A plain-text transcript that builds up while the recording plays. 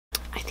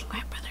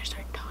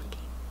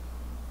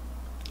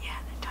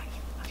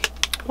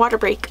water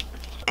break.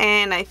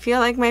 And I feel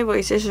like my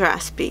voice is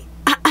raspy.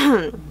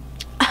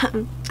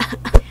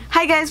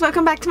 Hi guys,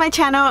 welcome back to my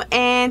channel,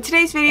 and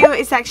today's video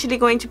is actually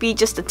going to be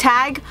just a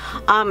tag.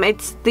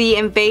 It's the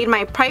Invade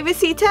My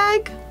Privacy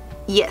tag.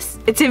 Yes,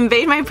 it's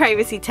Invade My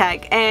Privacy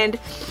tag, and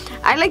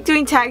I like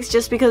doing tags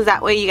just because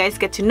that way you guys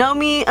get to know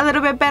me a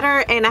little bit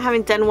better, and I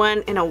haven't done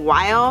one in a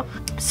while.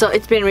 So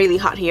it's been really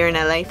hot here in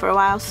LA for a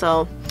while,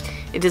 so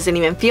it doesn't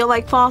even feel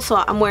like fall. So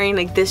I'm wearing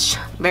like this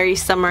very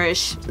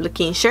summerish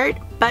looking shirt,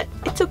 but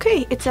it's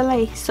okay, it's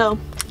LA. So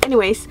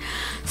anyways,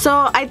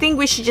 so I think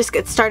we should just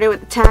get started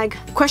with the tag.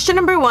 Question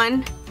number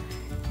 1,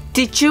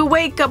 did you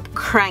wake up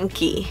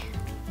cranky?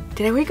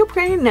 Did I wake up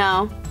cranky?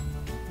 No,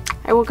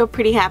 I woke up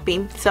pretty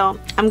happy, so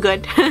I'm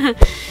good.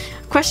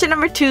 Question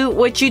number 2,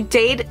 would you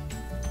date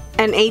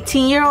an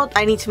 18-year-old?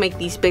 I need to make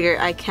these bigger,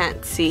 I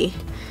can't see,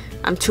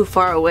 I'm too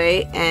far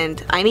away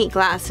and I need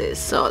glasses,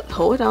 so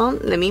hold on,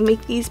 let me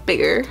make these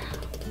bigger.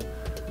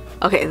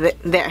 Okay,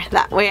 there,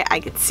 that way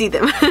I can see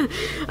them.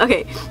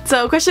 Okay,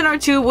 so question number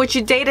 2, would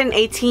you date an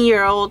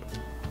 18-year-old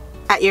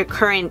at your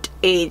current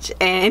age?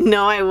 And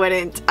no, I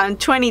wouldn't. I'm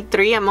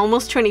 23, I'm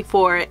almost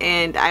 24,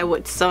 and I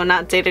would so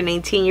not date an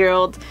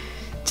 18-year-old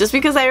just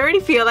because I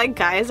already feel like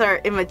guys are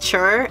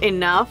immature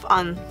enough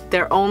on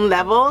their own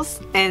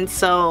levels, and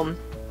so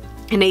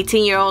an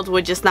 18-year-old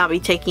would just not be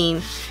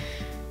taking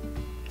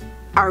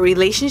our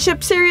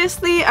relationship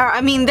seriously. Or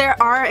I mean, there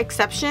are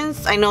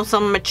exceptions. I know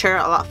some mature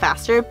a lot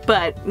faster,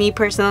 but me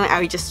personally,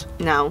 I would just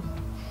no.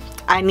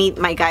 I need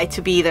my guy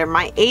to be either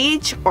my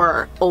age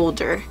or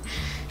older.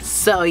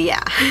 So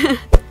yeah.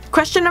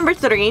 Question number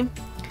 3,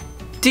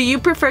 do you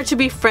prefer to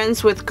be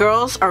friends with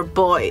girls or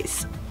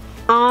boys?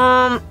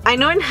 I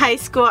know in high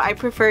school I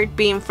preferred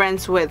being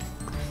friends with,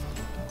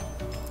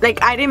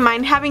 like, I didn't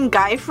mind having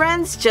guy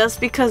friends just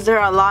because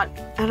they're a lot,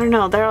 I don't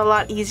know, they're a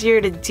lot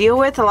easier to deal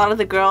with. A lot of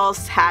the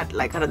girls had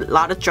like a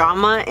lot of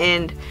drama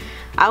and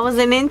I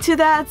wasn't into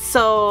that,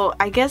 so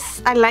I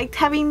guess I liked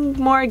having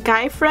more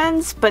guy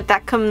friends, but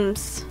that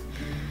comes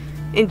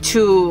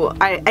into,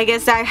 I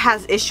guess that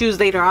has issues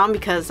later on,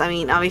 because I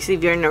mean, obviously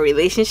if you're in a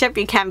relationship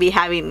you can't be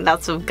having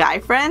lots of guy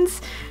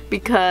friends,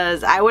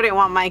 because I wouldn't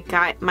want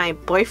my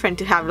boyfriend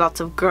to have lots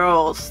of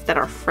girls that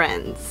are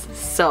friends,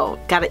 so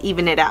gotta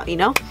even it out, you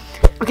know.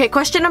 Okay,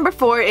 question number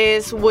 4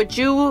 is, would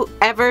you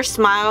ever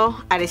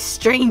smile at a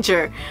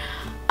stranger?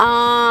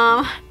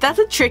 That's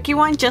a tricky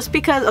one, just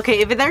because,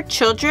 okay, if they're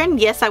children,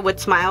 yes, I would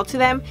smile to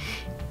them.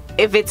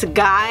 If it's a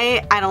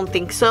guy, I don't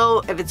think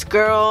so. If it's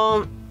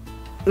girl,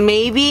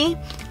 maybe.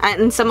 And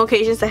in some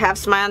occasions I have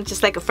smiled,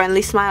 just like a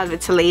friendly smile if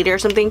it's a lady or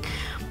something.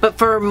 But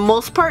for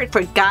most part,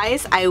 for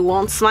guys, I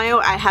won't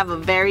smile. I have a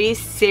very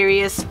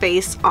serious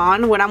face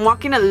on. When I'm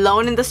walking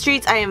alone in the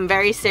streets, I am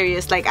very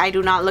serious. Like, I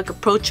do not look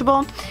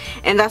approachable.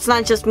 And that's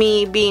not just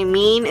me being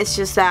mean. It's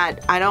just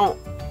that I don't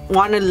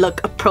want to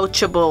look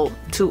approachable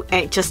to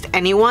just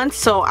anyone.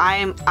 So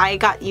I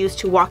got used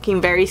to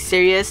walking very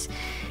serious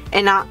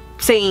and not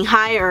saying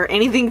hi or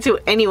anything to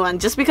anyone,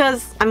 just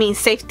because, I mean,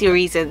 safety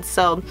reasons.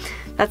 So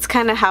that's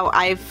kind of how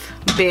I've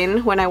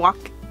been when I walk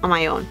on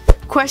my own.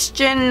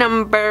 Question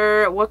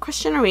number, what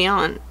question are we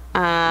on?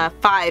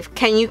 5,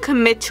 can you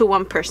commit to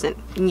one person?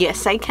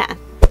 Yes, I can.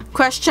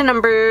 Question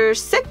number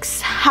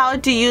 6, how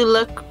do you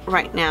look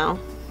right now?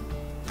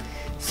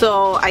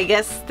 So I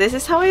guess this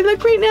is how I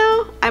look right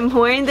now. I'm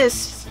wearing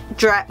this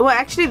dress. Well,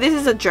 actually this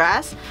is a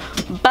dress,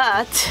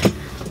 but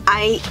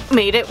I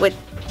made it with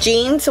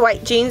jeans,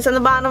 white jeans on the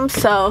bottom,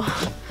 so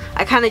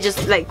I kind of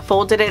just like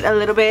folded it a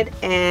little bit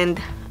and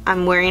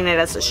I'm wearing it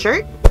as a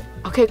shirt.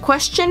 Okay,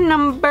 question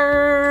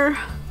number,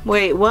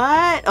 wait,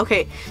 what?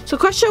 Okay, so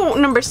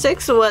question number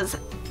 6 was,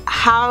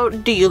 how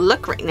do you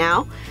look right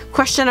now?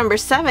 Question number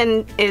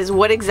 7 is,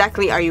 what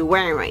exactly are you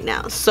wearing right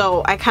now?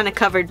 So I kind of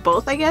covered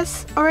both, I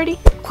guess, already.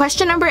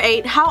 Question number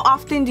 8, how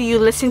often do you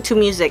listen to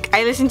music?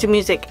 I listen to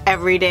music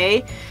every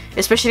day,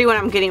 especially when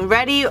I'm getting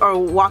ready or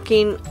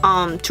walking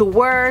to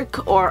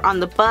work or on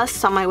the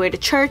bus on my way to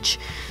church.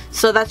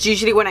 So that's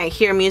usually when I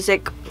hear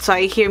music. So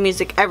I hear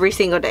music every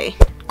single day.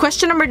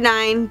 Question number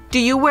 9, do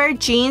you wear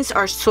jeans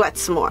or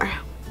sweats more?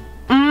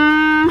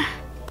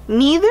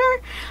 Neither.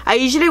 I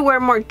usually wear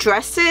more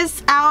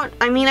dresses out.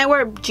 I mean, I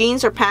wear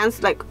jeans or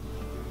pants like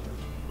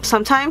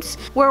sometimes.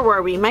 Where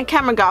were we? My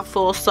camera got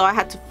full, so I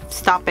had to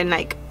stop and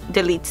like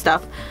delete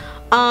stuff.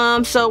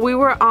 So we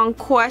were on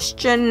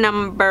question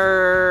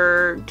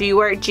number, do you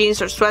wear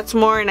jeans or sweats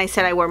more? And I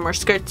said I wear more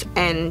skirts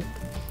and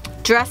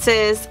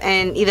dresses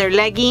and either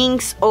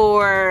leggings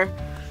or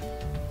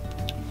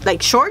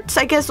like shorts,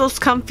 I guess, those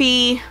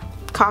comfy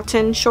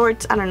cotton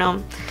shorts, I don't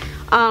know.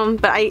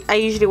 But I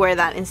usually wear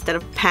that instead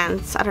of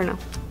pants. I don't know,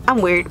 I'm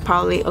weird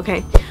probably.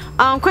 Okay,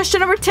 question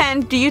number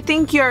 10, do you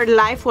think your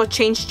life will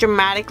change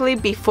dramatically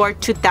before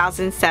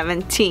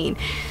 2017?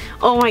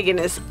 Oh my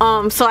goodness.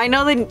 So I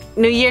know the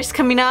new year's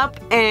coming up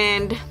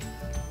and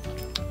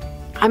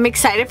I'm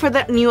excited for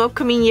the new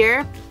upcoming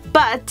year,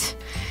 but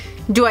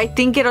do I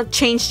think it'll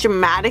change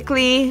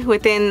dramatically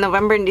within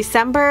November and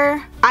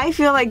December? I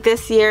feel like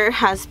this year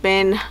has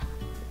been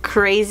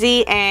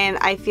crazy, and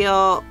I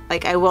feel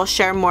like I will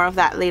share more of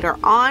that later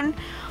on.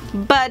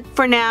 But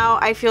for now,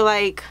 I feel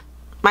like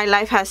my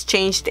life has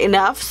changed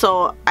enough,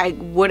 so I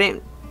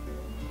wouldn't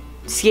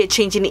see it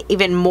changing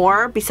even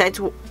more besides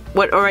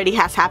what already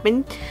has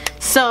happened.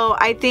 So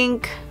I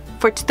think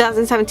for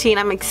 2017,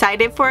 I'm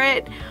excited for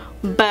it,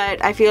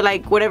 but I feel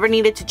like whatever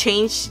needed to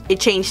change, it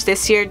changed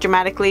this year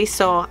dramatically,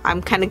 so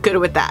I'm kind of good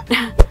with that.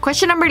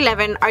 Question number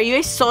 11, are you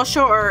a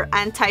social or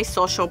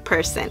antisocial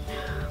person?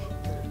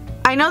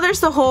 I know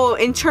there's the whole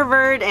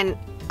introvert and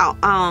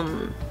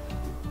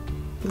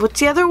what's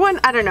the other one?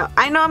 I don't know.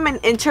 I know I'm an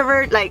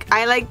introvert. Like,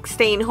 I like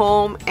staying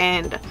home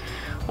and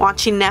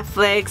watching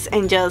Netflix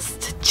and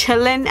just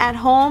chilling at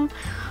home.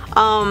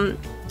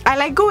 I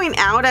like going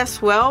out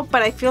as well,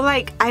 but I feel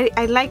like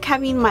I like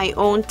having my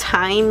own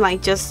time.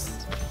 Like,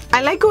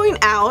 I like going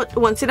out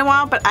once in a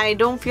while, but I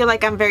don't feel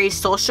like I'm very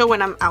social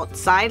when I'm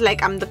outside.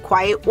 Like, I'm the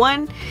quiet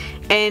one,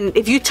 and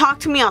if you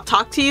talk to me, I'll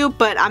talk to you,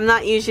 but I'm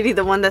not usually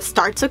the one that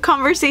starts a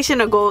conversation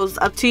or goes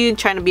up to you and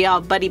trying to be all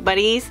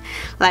buddies.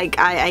 Like,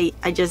 I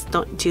just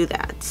don't do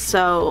that.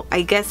 So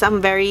I guess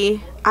I'm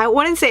very, I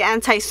wouldn't say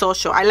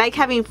antisocial. I like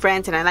having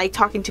friends and I like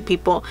talking to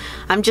people.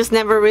 I'm just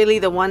never really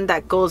the one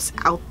that goes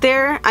out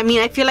there. I mean,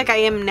 I feel like I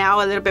am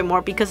now a little bit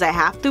more because I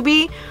have to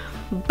be,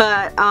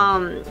 but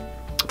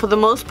for the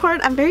most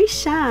part, I'm very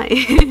shy.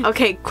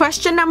 Okay,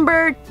 question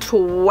number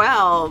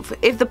 12.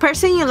 If the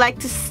person you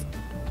like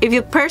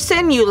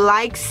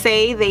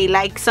say they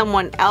like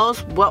someone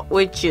else, what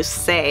would you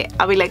say?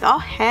 I'll be like, oh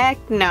heck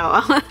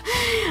no.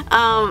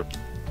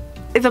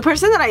 If the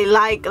person that I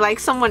like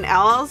someone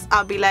else,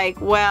 I'll be like,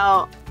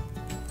 well,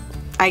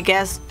 I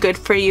guess good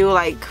for you,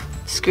 like,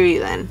 screw you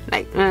then.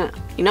 Like,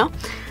 you know?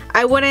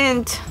 I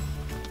wouldn't,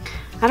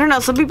 I don't know,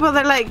 some people,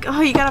 they're like,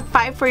 oh, you gotta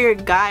fight for your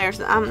guy or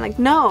something. I'm like,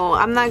 no,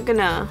 I'm not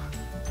gonna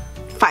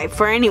fight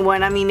for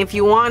anyone. I mean, if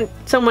you want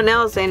someone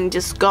else, then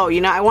just go, you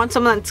know? I want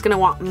someone that's gonna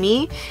want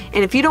me,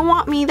 and if you don't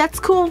want me, that's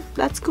cool.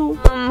 That's cool.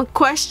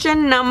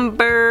 Question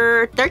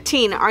number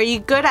 13. Are you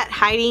good at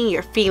hiding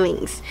your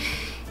feelings?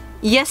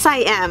 Yes, I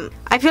am.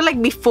 I feel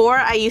like before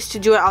I used to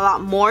do it a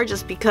lot more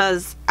just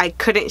because I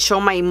couldn't show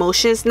my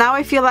emotions. Now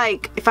I feel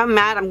like if I'm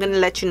mad, I'm gonna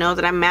let you know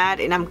that I'm mad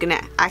and I'm gonna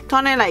act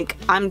on it. Like,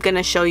 I'm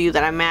gonna show you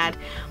that I'm mad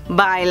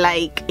by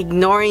like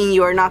ignoring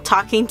you or not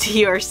talking to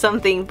you or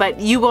something,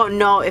 but you won't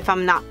know if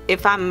I'm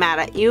mad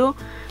at you.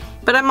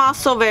 But I'm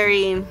also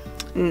very,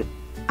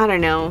 I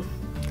don't know,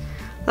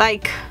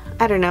 like,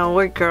 I don't know,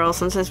 we're girls,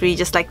 sometimes we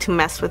just like to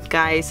mess with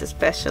guys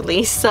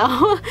especially,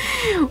 so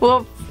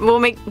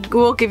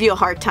we'll give you a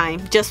hard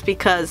time just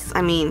because,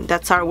 I mean,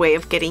 that's our way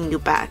of getting you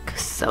back.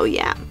 So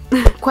yeah.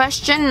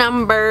 Question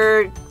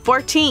number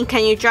 14.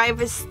 Can you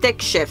drive a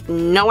stick shift?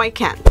 No, I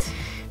can't.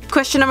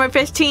 Question number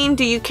 15.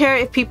 Do you care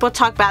if people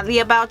talk badly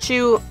about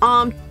you?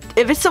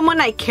 If it's someone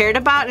I cared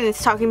about and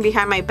it's talking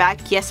behind my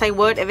back, yes, I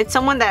would. If it's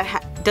someone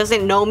that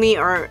doesn't know me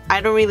or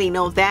I don't really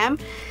know them,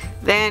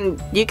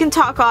 then you can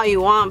talk all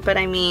you want, but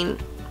I mean,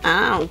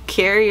 I don't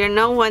care. You're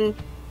no one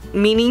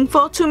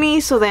meaningful to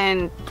me, so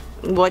then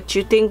what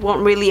you think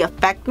won't really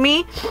affect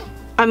me.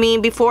 I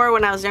mean, before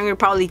when I was younger,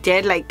 probably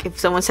did. Like, if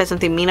someone said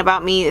something mean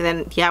about me,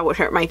 then yeah, it would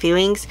hurt my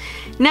feelings.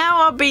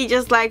 Now I'll be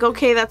just like,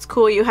 okay, that's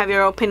cool. You have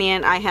your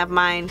opinion, I have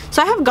mine.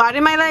 So I have God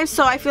in my life,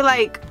 so I feel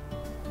like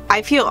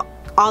I feel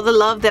all the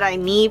love that I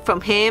need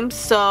from him,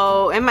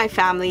 so, and my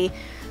family.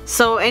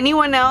 So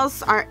anyone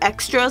else are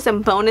extras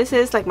and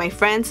bonuses, like my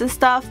friends and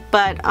stuff,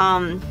 but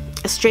a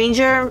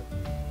stranger,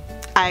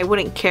 I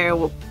wouldn't care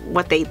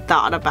what they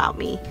thought about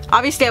me.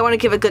 Obviously, I want to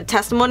give a good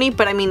testimony,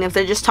 but I mean, if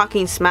they're just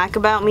talking smack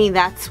about me,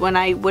 that's when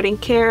I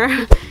wouldn't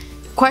care.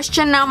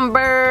 Question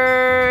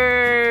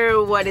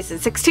number, what is it,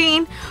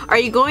 16? Are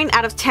you going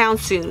out of town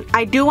soon?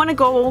 I do want to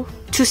go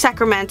to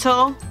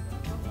Sacramento.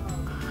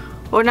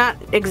 Well, not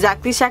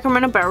exactly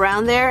Sacramento, but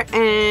around there,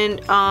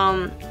 and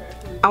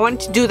I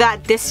wanted to do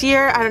that this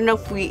year. I don't know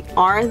if we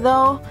are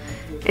though.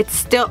 It's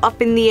still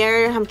up in the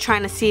air. I'm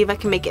trying to see if I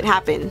can make it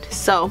happen.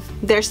 So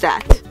there's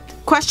that.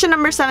 Question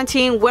number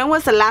 17. When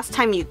was the last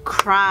time you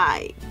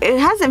cried? It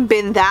hasn't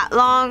been that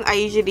long. I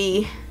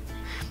usually,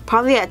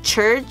 probably at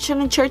church,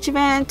 on a church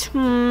event.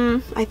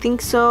 I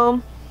think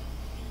so.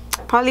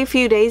 Probably a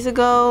few days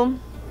ago.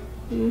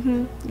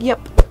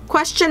 Yep.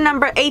 Question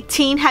number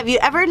 18. Have you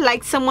ever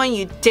liked someone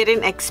you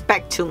didn't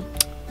expect to?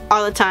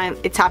 All the time.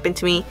 It's happened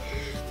to me.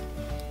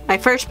 My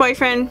first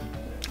boyfriend,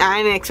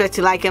 I didn't expect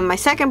to like him. My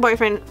second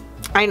boyfriend,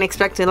 I didn't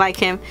expect to like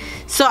him.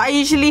 So I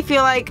usually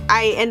feel like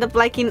I end up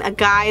liking a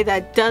guy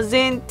that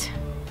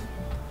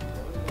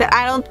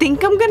I don't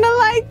think I'm gonna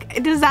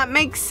like. Does that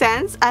make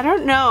sense? I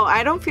don't know.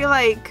 I don't feel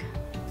like,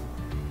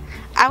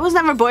 I was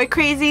never boy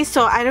crazy,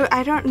 so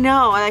I don't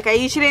know. Like, I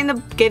usually end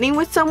up getting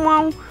with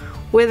someone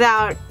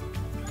without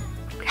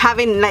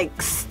having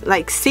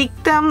like seek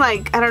them.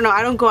 Like, I don't know.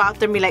 I don't go out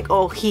there and be like,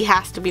 oh, he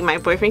has to be my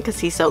boyfriend because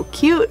he's so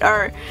cute,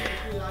 or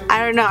I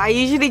don't know. I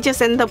usually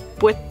just end up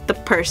with the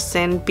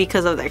person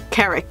because of their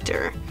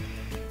character.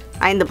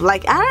 I end up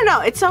like, I don't know.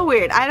 It's so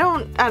weird. I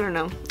don't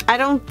know. I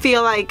don't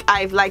feel like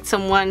I've liked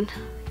someone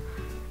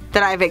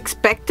that I've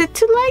expected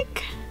to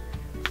like,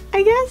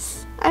 I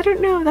guess. I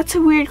don't know. That's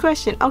a weird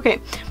question. Okay,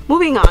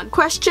 moving on.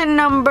 Question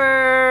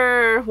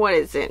number, what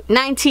is it?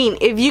 19.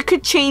 If you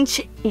could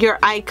change your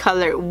eye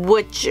color,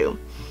 would you?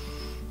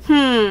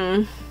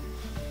 I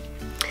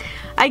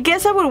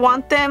guess I would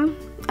want them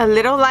a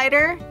little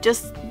lighter,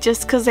 just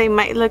because they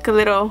might look a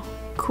little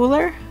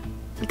cooler,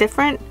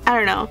 different. I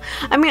don't know.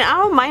 I mean, I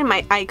don't mind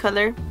my eye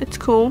color. It's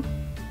cool.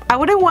 I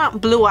wouldn't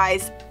want blue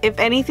eyes. If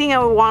anything, I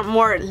would want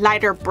more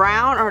lighter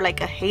brown or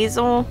like a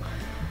hazel,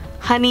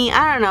 honey.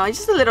 I don't know. It's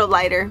just a little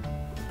lighter.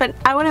 But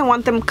I wouldn't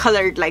want them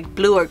colored like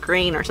blue or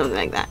green or something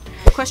like that.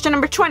 Question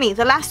number 20,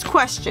 the last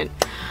question.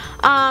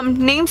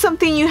 Name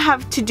something you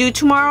have to do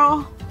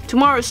tomorrow.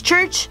 Tomorrow's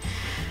church.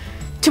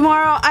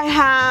 Tomorrow I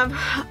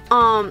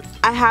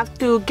have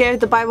to give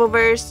the Bible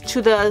verse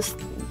to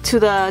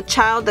the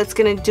child that's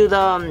gonna do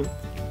the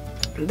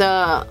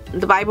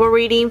Bible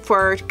reading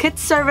for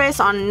kids service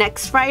on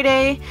next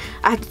Friday.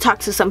 I have to talk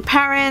to some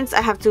parents.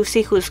 I have to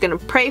see who's gonna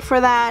pray for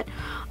that.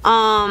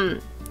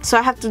 So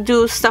I have to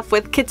do stuff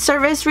with kids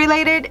service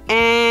related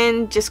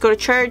and just go to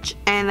church,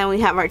 and then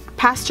we have our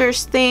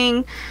pastor's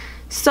thing.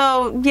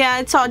 So yeah,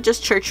 it's all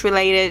just church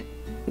related.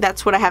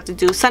 That's what I have to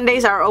do.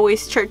 Sundays are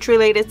always church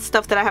related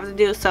stuff that I have to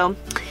do. So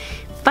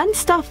fun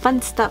stuff.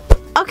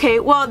 Okay,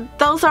 well,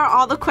 those are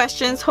all the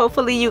questions.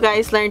 Hopefully you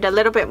guys learned a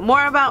little bit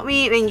more about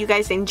me and you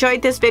guys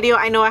enjoyed this video.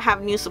 I know I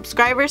have new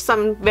subscribers, so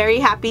I'm very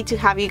happy to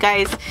have you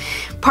guys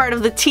part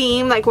of the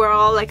team. Like, we're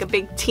all like a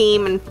big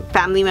team and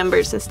family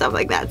members and stuff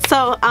like that.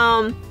 So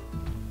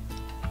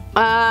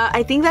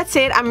I think that's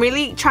it. I'm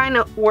really trying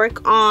to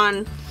work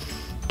on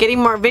getting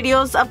more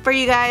videos up for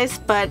you guys,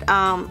 but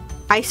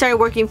I started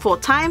working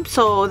full-time,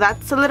 so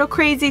that's a little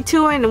crazy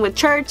too. And with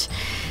church,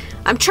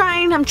 I'm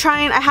trying.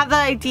 I have the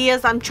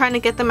ideas. I'm trying to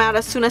get them out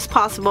as soon as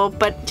possible,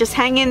 but just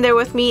hang in there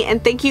with me.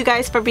 And thank you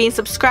guys for being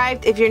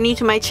subscribed. If you're new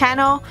to my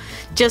channel,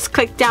 just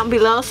click down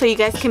below so you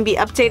guys can be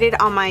updated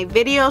on my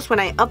videos when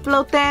I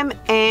upload them.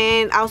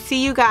 And I'll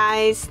see you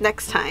guys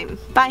next time.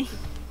 Bye.